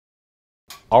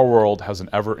Our world has an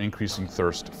ever-increasing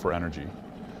thirst for energy.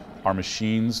 Our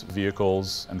machines,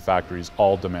 vehicles, and factories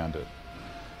all demand it.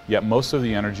 Yet most of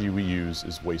the energy we use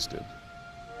is wasted.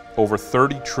 Over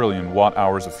 30 trillion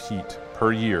watt-hours of heat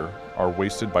per year are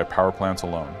wasted by power plants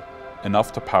alone,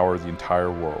 enough to power the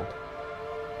entire world.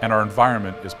 And our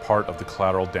environment is part of the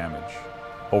collateral damage.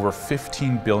 Over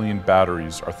 15 billion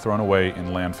batteries are thrown away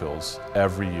in landfills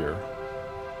every year.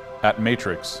 At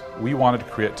Matrix, we wanted to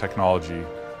create technology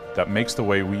that makes the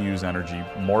way we use energy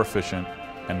more efficient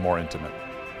and more intimate.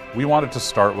 We wanted to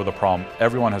start with a problem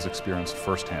everyone has experienced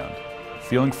firsthand,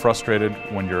 feeling frustrated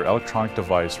when your electronic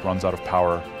device runs out of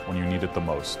power when you need it the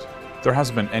most. There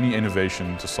hasn't been any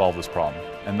innovation to solve this problem,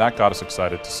 and that got us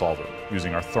excited to solve it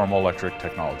using our thermoelectric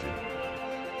technology.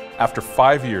 After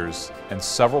 5 years and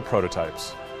several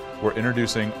prototypes, we're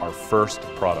introducing our first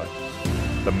product,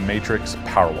 the Matrix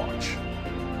PowerWatch.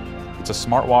 It's a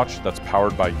smartwatch that's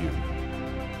powered by you.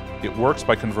 It works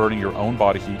by converting your own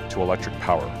body heat to electric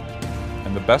power.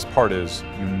 And the best part is,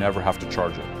 you never have to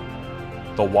charge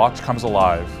it. The watch comes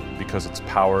alive because it's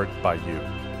powered by you.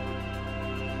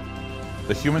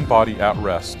 The human body at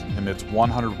rest emits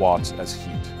 100 watts as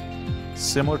heat,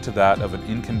 similar to that of an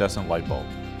incandescent light bulb.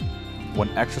 When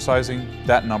exercising,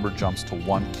 that number jumps to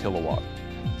 1 kilowatt,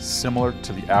 similar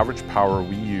to the average power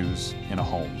we use in a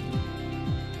home.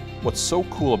 What's so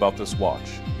cool about this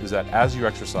watch is that as you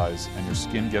exercise and your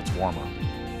skin gets warmer,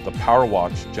 the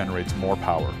PowerWatch generates more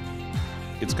power.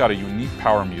 It's got a unique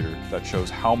power meter that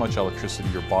shows how much electricity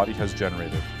your body has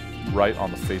generated right on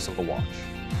the face of the watch.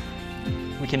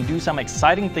 We can do some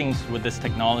exciting things with this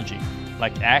technology,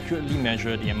 like accurately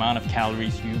measure the amount of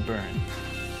calories you burn.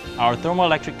 Our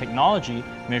thermoelectric technology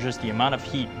measures the amount of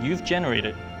heat you've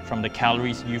generated from the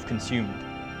calories you've consumed.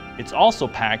 It's also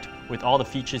packed with all the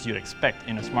features you'd expect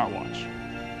in a smartwatch.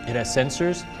 It has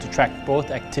sensors to track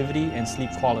both activity and sleep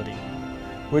quality.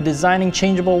 We're designing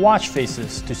changeable watch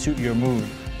faces to suit your mood.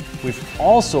 We've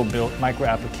also built micro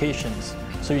applications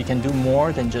so you can do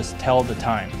more than just tell the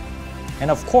time. And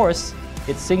of course,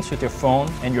 it syncs with your phone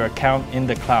and your account in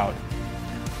the cloud.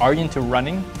 Are you into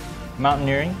running,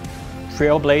 mountaineering,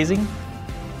 trailblazing?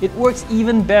 It works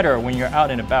even better when you're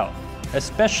out and about,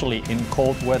 especially in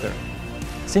cold weather.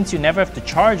 Since you never have to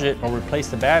charge it or replace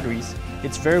the batteries,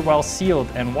 it's very well sealed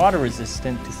and water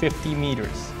resistant to 50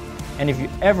 meters. And if you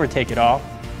ever take it off,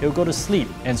 it'll go to sleep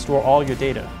and store all your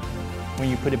data. When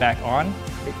you put it back on,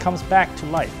 it comes back to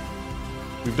life.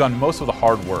 We've done most of the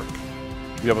hard work.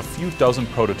 We have a few dozen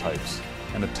prototypes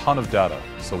and a ton of data,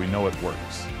 so we know it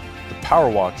works. The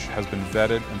PowerWatch has been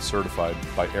vetted and certified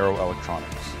by Aero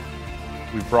Electronics.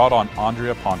 We've brought on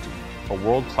Andrea Ponti, a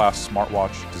world-class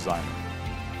smartwatch designer.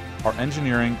 Our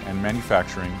engineering and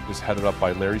manufacturing is headed up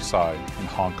by Larry Tsai in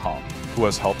Hong Kong, who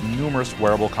has helped numerous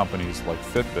wearable companies like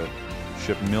Fitbit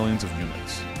ship millions of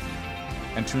units.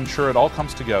 And to ensure it all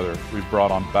comes together, we've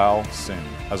brought on Bal Singh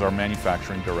as our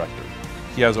manufacturing director.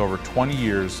 He has over 20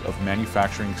 years of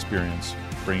manufacturing experience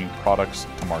bringing products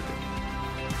to market.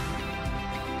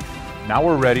 Now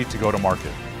we're ready to go to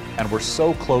market, and we're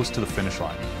so close to the finish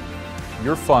line.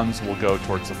 Your funds will go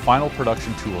towards the final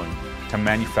production tooling to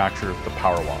manufacture the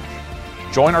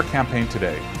PowerWatch. Join our campaign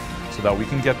today so that we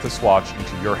can get this watch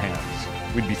into your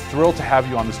hands. We'd be thrilled to have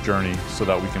you on this journey so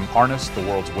that we can harness the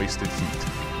world's wasted heat.